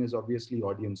advertising is obviously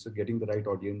audience. So getting the right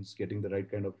audience, getting the right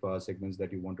kind of segments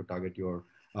that you want to target your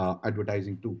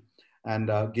advertising to. And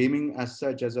gaming as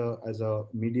such, as a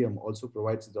medium, also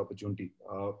provides this opportunity.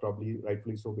 Probably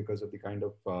rightfully so, because of the kind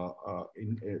of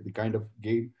the kind of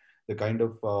game, the kind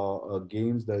of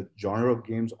games, the genre of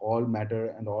games all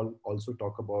matter, and all also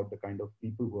talk about the kind of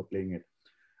people who are playing it.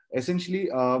 Essentially,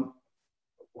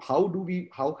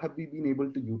 how have we been able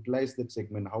to utilize that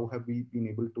segment? How have we been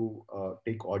able to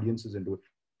take audiences into it?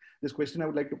 This question I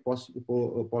would like to pose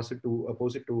it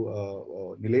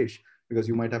to Nilesh, because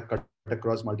you might have cut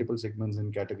across multiple segments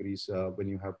and categories when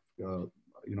you have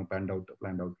planned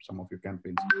out some of your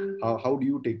campaigns. How do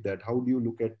you take that? How do you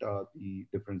look at the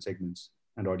different segments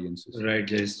and audiences? Right,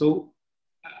 Jay. So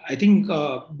I think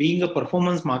being a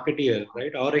performance marketeer,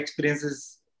 right, our experience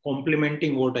is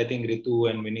complementing what I think Ritu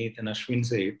and Vineet and Ashwin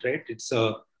said, right?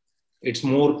 It's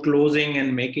more closing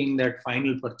and making that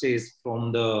final purchase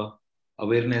from the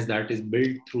awareness that is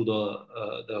built through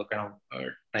the kind of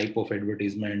type of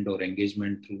advertisement or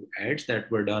engagement through ads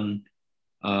that were done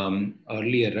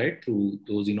earlier, right, through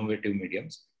those innovative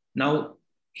mediums. Now,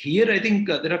 here I think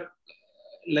there are,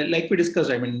 like we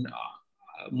discussed, I mean,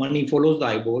 money follows the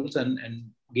eyeballs, and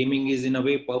gaming is in a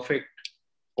way perfect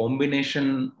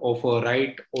combination of a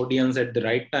right audience at the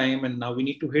right time. And now we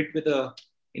need to hit with a,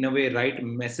 in a way, right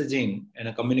messaging and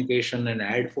a communication and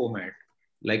ad format.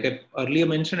 Like I earlier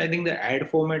mentioned, I think the ad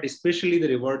format, especially the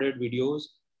rewarded videos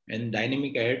and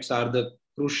dynamic ads, are the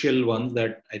crucial ones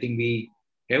that I think we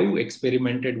have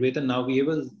experimented with, and now we have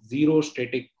a zero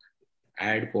static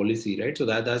ad policy, right? So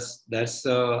that's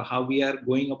how we are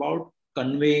going about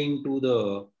conveying to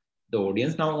the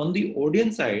audience. Now on the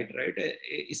audience side, right,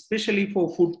 especially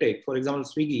for food tech, for example,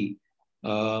 Swiggy,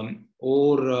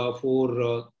 or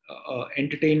for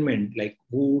entertainment like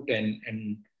Boot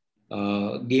and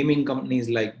gaming companies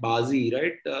like Bazi,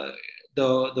 right?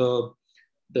 The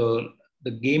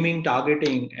the gaming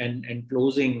targeting and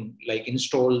closing, like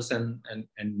installs and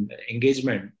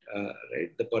engagement,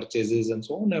 right, the purchases and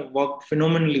so on, have worked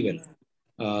phenomenally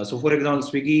well. So for example,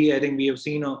 Swiggy, I think we have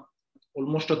seen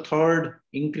almost a third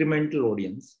incremental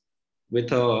audience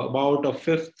with about a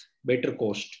fifth better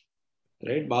cost,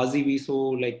 right? Bazi, we saw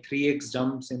like 3x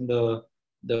jumps in the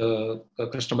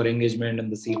customer engagement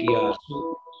and the CTR.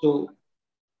 So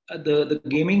the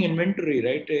gaming inventory,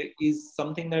 right, is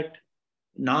something that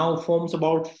now forms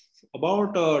about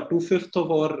 2/5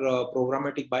 of our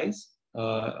programmatic buys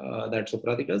that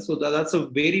Suprati does. So that's a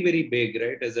very big,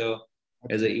 right, as a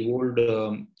evolved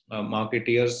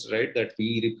marketeers, right, that we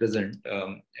represent.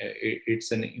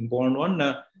 It's an important one,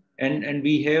 and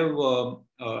we have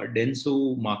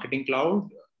Densu Marketing Cloud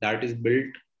that is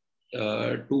built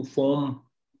to form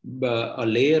a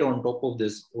layer on top of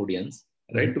this audience,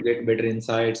 right, to get better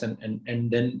insights and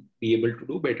then be able to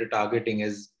do better targeting,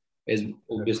 as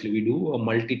obviously we do a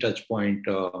multi-touch point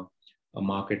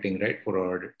marketing, right, for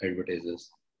our advertisers.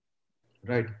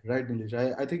 Right,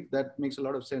 Nilesh. I think that makes a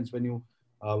lot of sense when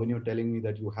you're telling me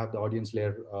that you have the audience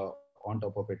layer on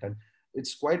top of it, and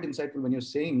it's quite insightful when you're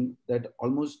saying that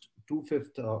almost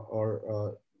 2/5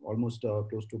 or almost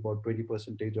close to about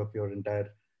 20% of your entire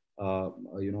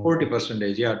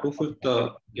 40%, yeah,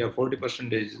 2/5, yeah,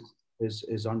 40%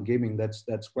 is on gaming.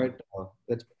 That's quite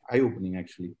that's eye-opening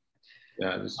actually.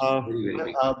 Yeah, it's very,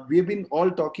 very big. We've been all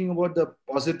talking about the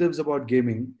positives about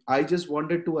gaming. I just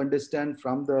wanted to understand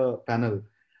from the panel,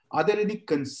 are there any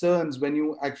concerns when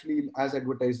you actually, as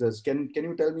advertisers, can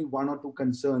you tell me one or two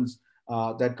concerns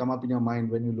that come up in your mind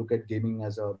when you look at gaming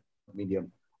as a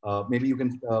medium? Maybe you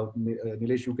can,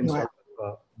 Nilesh, you can No, start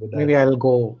with that. maybe I'll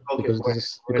go Okay, because go ahead. this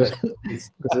is Go because ahead.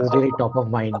 Please. because it's really top of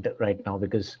mind right now.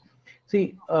 Because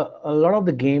see, a lot of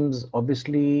the games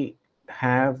obviously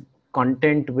have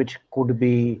content which could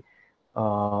be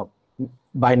uh,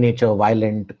 by nature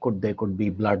violent. They could be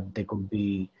blood, they could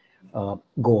be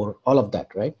gore, all of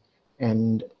that, right?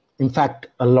 And in fact,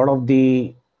 a lot of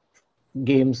the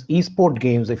games, esport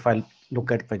games, if I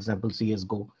look at, for example,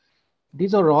 CS:GO,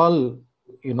 these are all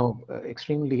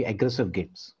extremely aggressive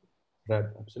games, Right,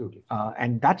 absolutely.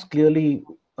 and that's clearly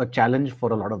a challenge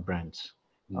for a lot of brands.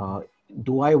 Mhm. Uh,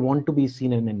 do I want to be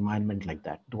seen in an environment like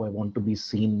that? Do I want to be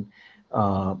seen?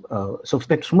 So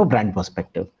that's from a brand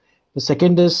perspective. The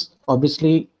second is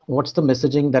obviously what's the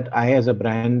messaging that I, as a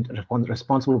brand,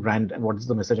 responsible brand, and what is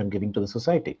the message I'm giving to the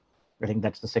society? I think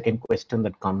that's the second question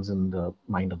that comes in the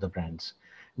mind of the brands.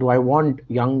 Do I want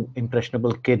young,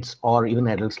 impressionable kids or even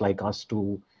adults like us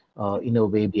to, in a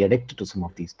way, be addicted to some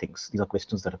of these things? These are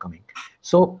questions that are coming.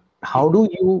 So, uh, how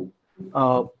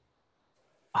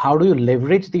do you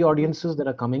leverage the audiences that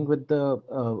are coming with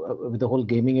the whole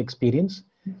gaming experience,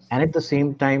 and at the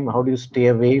same time, how do you stay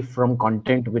away from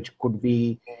content which could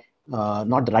be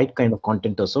not the right kind of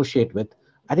content to associate with?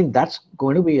 I think that's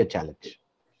going to be a challenge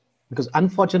because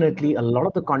unfortunately, a lot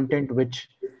of the content which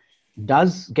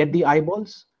does get the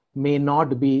eyeballs may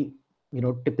not be,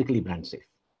 typically brand safe.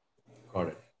 Got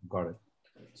it. Got it.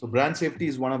 So brand safety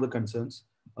is one of the concerns.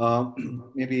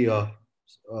 Maybe uh,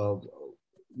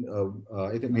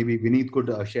 I think maybe Vineet could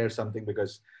share something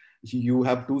because you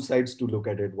have two sides to look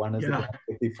at it. One is the Yeah, brand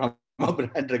safety from a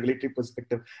brand regulatory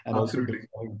perspective, and also the absolutely.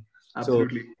 selling. So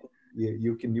Absolutely.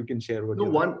 you can share what No,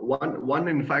 you. one,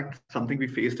 in fact, something we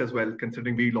faced as well,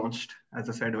 considering we launched, as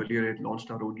I said earlier, it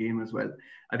launched our own game as well.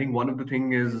 I think one of the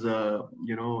thing is,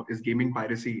 is gaming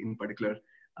piracy in particular.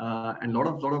 And a lot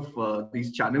of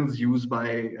these channels used by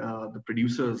the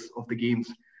producers of the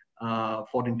games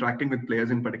for interacting with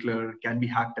players in particular can be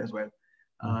hacked as well.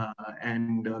 Uh,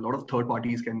 and a lot of third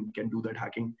parties can do that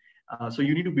hacking. So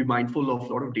you need to be mindful of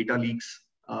a lot of data leaks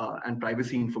and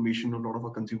privacy information on a lot of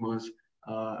our consumers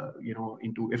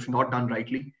into, if not done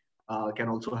rightly, can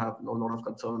also have a lot of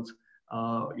concerns.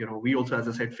 We also, as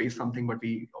I said, faced something, but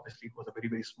we obviously it was a very,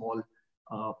 very small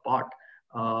part.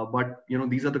 But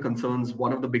these are the concerns.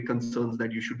 One of the big concerns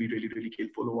that you should be really, really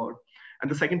careful about. And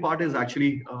the second part is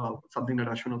actually something that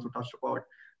Ashwin also touched about.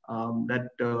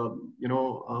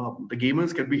 The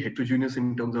gamers can be heterogeneous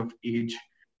in terms of age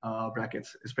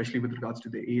brackets, especially with regards to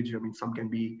the age. I mean, some can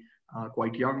be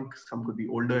quite young, some could be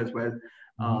older as well.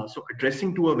 So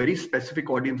addressing to a very specific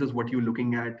audience is what you're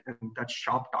looking at, and that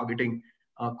sharp targeting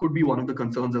could be one of the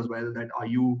concerns as well. That are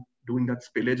you doing that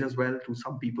spillage as well to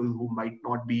some people who might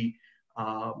not be,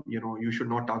 you should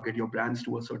not target your brands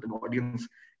to a certain audience.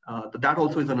 That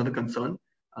also is another concern.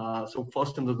 So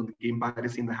first in the game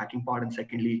piracy and the hacking part, and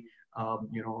secondly,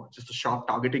 just a sharp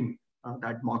targeting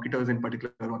that marketers in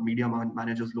particular or media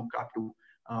managers look up to,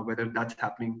 whether that's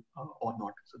happening or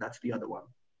not. So that's the other one.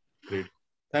 Great.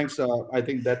 Thanks. I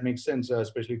think that makes sense,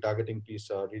 especially targeting piece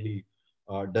really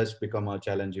does become a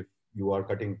challenge if you are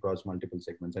cutting across multiple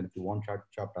segments and if you want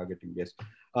sharp targeting, yes.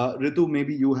 Ritu,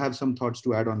 maybe you have some thoughts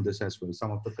to add on this as well,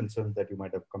 some of the concerns that you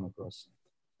might have come across.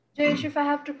 Jayesh, if I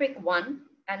have to pick one,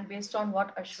 and based on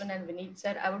what Ashwin and Vineet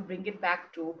said, I would bring it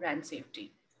back to brand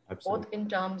safety, both Absolutely. in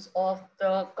terms of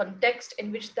the context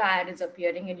in which the ad is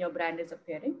appearing and your brand is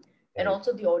appearing, and Right.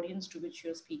 also the audience to which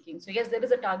you're speaking. So yes, there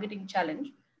is a targeting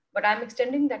challenge, but I'm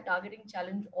extending that targeting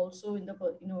challenge also in the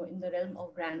in the realm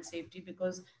of brand safety,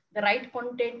 because the right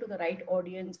content to the right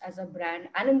audience as a brand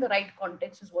and in the right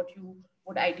context is what you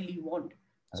would ideally want.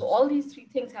 So Absolutely. all these three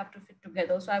things have to fit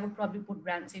together. So I would probably put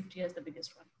brand safety as the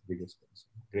biggest one. Biggest concern.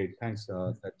 Great. Thanks.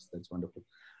 That's wonderful.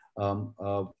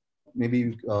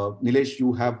 Maybe Nilesh,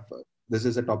 you have this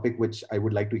is a topic which I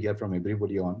would like to hear from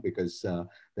everybody on because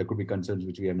there could be concerns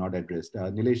which we have not addressed.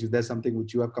 Nilesh, is there something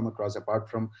which you have come across apart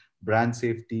from brand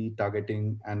safety,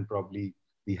 targeting, and probably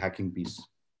the hacking piece?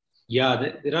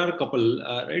 Yeah, there are a couple,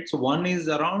 right? So one is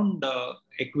around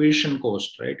acquisition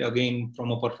cost, right? Again,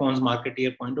 from a performance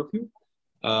marketeer point of view,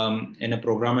 and a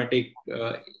programmatic,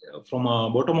 from a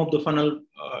bottom of the funnel,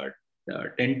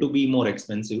 tend to be more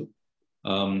expensive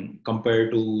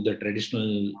compared to the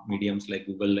traditional mediums like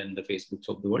Google and the Facebooks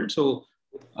of the world. So,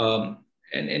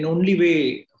 and only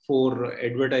way for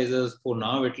advertisers for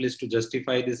now, at least, to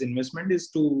justify this investment is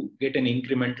to get an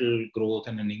incremental growth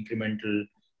and an incremental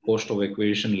cost of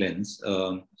acquisition lens.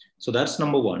 So that's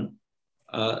number one.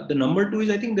 The number two is,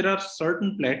 I think there are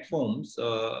certain platforms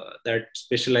that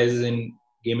specializes in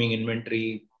gaming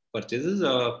inventory purchases,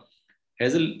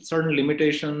 has certain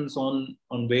limitations on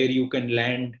where you can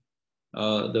land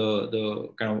the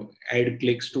kind of ad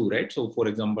clicks to, right? So for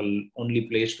example, only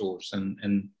Play Stores,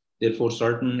 and therefore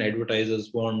certain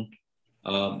advertisers want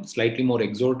slightly more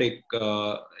exotic,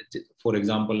 for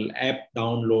example, app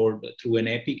download through an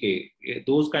APK.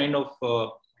 Those kind of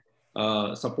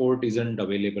support isn't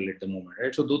available at the moment,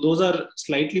 right? So those are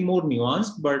slightly more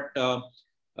nuanced, but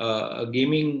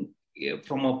gaming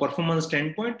from a performance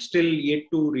standpoint still yet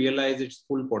to realize its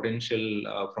full potential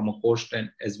from a cost and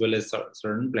as well as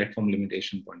certain platform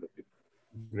limitation point of view.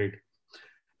 Great.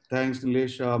 Thanks,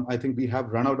 Nilesh. I think we have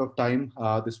run out of time.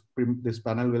 This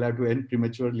panel will have to end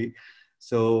prematurely.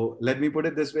 So let me put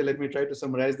it this way. Let me try to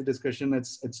summarize the discussion.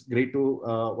 It's great to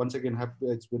once again have.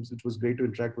 It was great to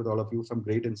interact with all of you. Some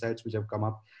great insights which have come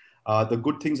up. The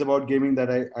good things about gaming that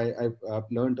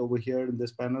I've learned over here in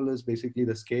this panel is basically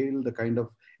the scale, the kind of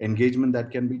engagement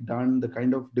that can be done, the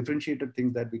kind of differentiated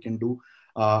things that we can do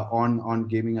on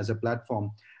gaming as a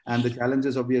platform. And the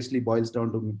challenges obviously boils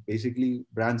down to basically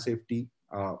brand safety,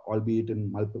 albeit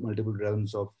in multiple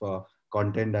realms of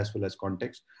content as well as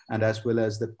context, and as well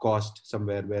as the cost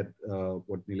somewhere where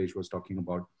what Nilesh was talking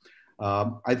about.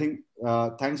 I think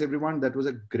thanks everyone. That was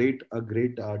a great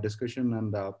discussion,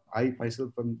 and I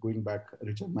myself am going back a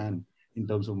richer man in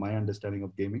terms of my understanding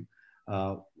of gaming.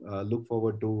 Look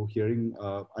forward to hearing.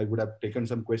 I would have taken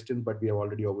some questions, but we have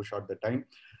already overshot the time.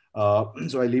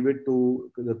 So I leave it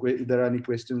to if there are any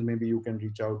questions, maybe you can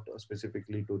reach out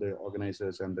specifically to the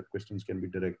organizers and the questions can be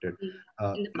directed.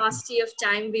 In the paucity of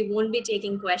time, we won't be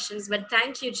taking questions, but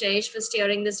thank you, Jayesh, for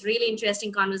steering this really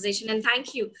interesting conversation. And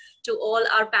thank you to all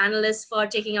our panelists for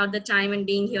taking out the time and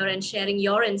being here and sharing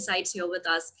your insights here with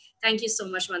us. Thank you so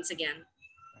much once again.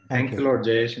 Thanks a lot,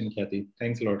 Jayesh and Khyati.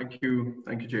 Thanks a lot. Thank you,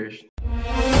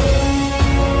 Jayesh.